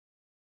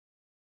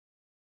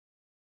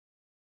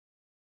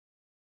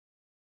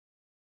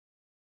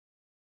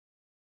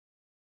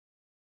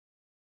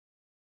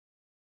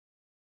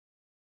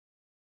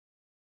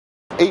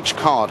each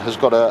card has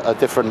got a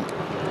different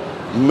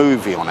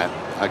movie on it.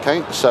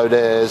 Okay, so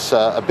there's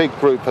a big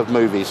group of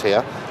movies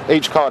here.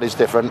 Each card is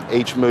different,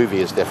 each movie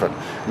is different.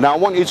 Now I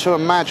want you to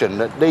imagine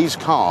that these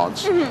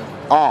cards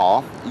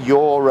are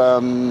your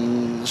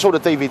sort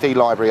of DVD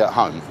library at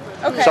home.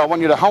 Okay. So I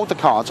want you to hold the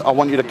cards, I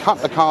want you to cut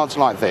the cards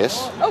like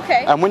this.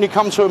 Okay. And when you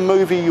come to a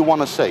movie you want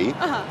to see,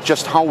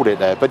 just hold it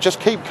there. But just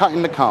keep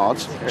cutting the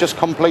cards, just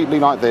completely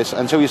like this,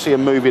 until you see a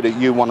movie that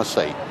you want to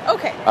see.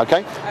 Okay.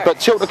 Okay? But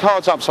tilt the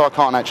cards up so I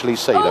can't actually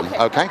see them,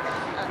 okay?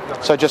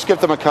 So just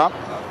give them a cut.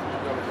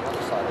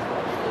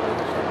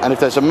 And if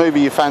there's a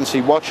movie you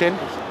fancy watching,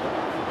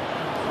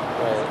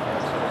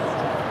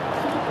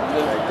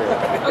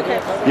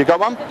 Okay. you got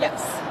one?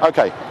 Yes.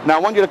 Okay. Now I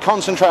want you to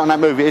concentrate on that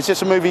movie. Is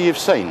this a movie you've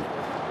seen?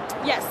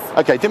 Yes.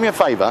 Okay, do me a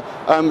favour.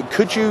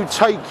 Could you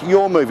take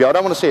your movie? I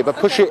don't want to see it, but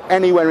push it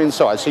anywhere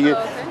inside, so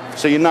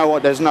you know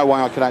what. There's no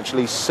way I could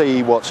actually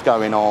see what's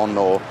going on,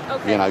 or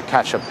you know,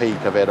 catch a peek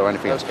of it or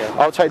anything else.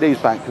 I'll take these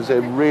back because they're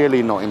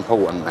really not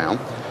important now.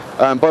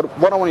 But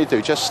what I want you to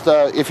do, just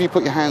if you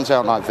put your hands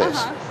out like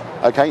this,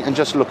 okay, and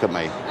just look at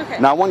me.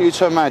 Okay. Now I want you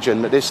to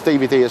imagine that this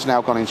DVD has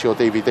now gone into your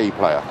DVD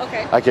player.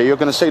 Okay. Okay, you're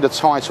going to see the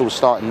titles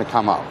starting to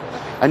come up.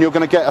 And you're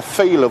going to get a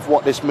feel of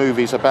what this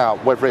movie's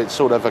about, whether it's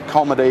sort of a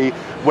comedy,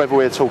 whether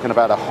we're talking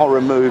about a horror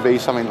movie,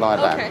 something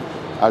like that.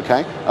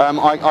 Okay.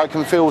 I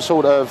can feel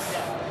sort of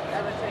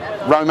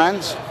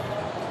romance.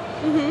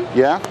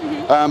 Yeah.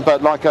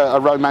 But like a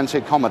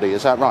romantic comedy,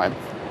 is that right?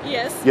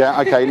 Yes.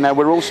 Yeah. Okay. Now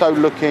we're also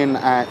looking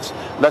at.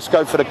 Let's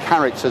go for the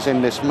characters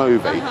in this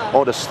movie,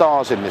 or the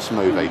stars in this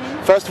movie.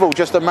 First of all,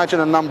 just imagine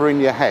a number in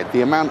your head.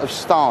 The amount of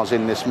stars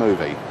in this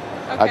movie.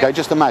 Okay.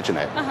 Just imagine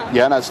it.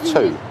 Yeah. That's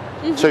two.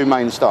 Two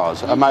main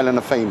stars, a male and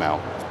a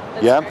female.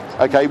 That's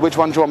correct. Okay, which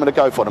one do you want me to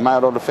go for, the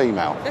male or the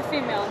female? The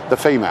female. The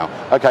female.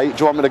 Okay, do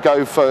you want me to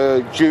go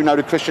for, do you know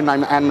the Christian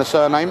name and the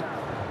surname?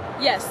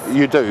 Yes.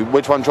 You do.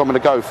 Which one do you want me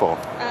to go for?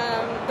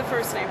 The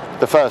first name.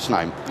 The first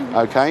name.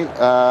 Okay.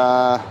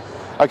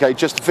 Okay,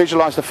 just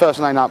visualise the first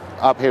name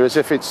up here as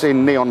if it's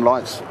in neon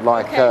lights,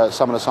 like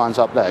some of the signs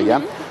up there, yeah?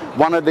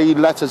 One of the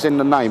letters in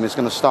the name is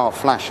going to start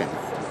flashing.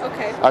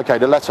 Okay. Okay,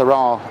 the letter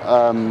R,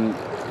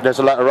 there's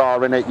a letter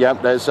R in it,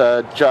 yep. There's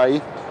a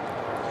J,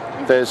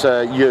 there's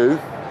a U.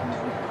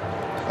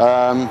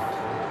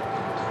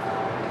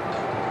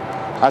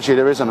 Actually,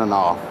 there isn't an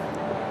R.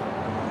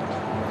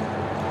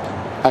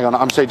 Hang on,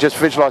 I'm saying just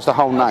visualise the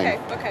whole name.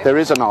 Okay. There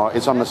is an R,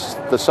 it's on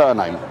the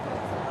surname.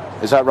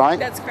 Is that right?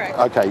 That's correct.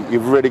 Okay,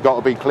 you've really got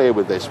to be clear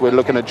with this. We're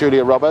looking at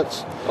Julia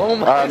Roberts. Oh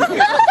my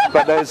God.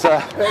 But there's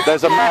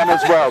a man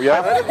as well,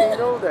 yeah? How did you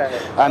know that?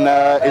 And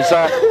is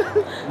that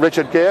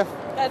Richard Gere?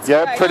 That's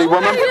Yeah, correct. Pretty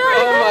Woman?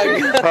 Oh my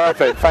God.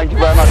 Perfect. Thank you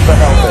very much for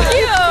helping. Thank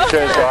you.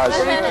 Cheers, guys.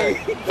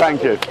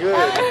 Thank you.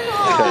 Good.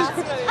 Cheers.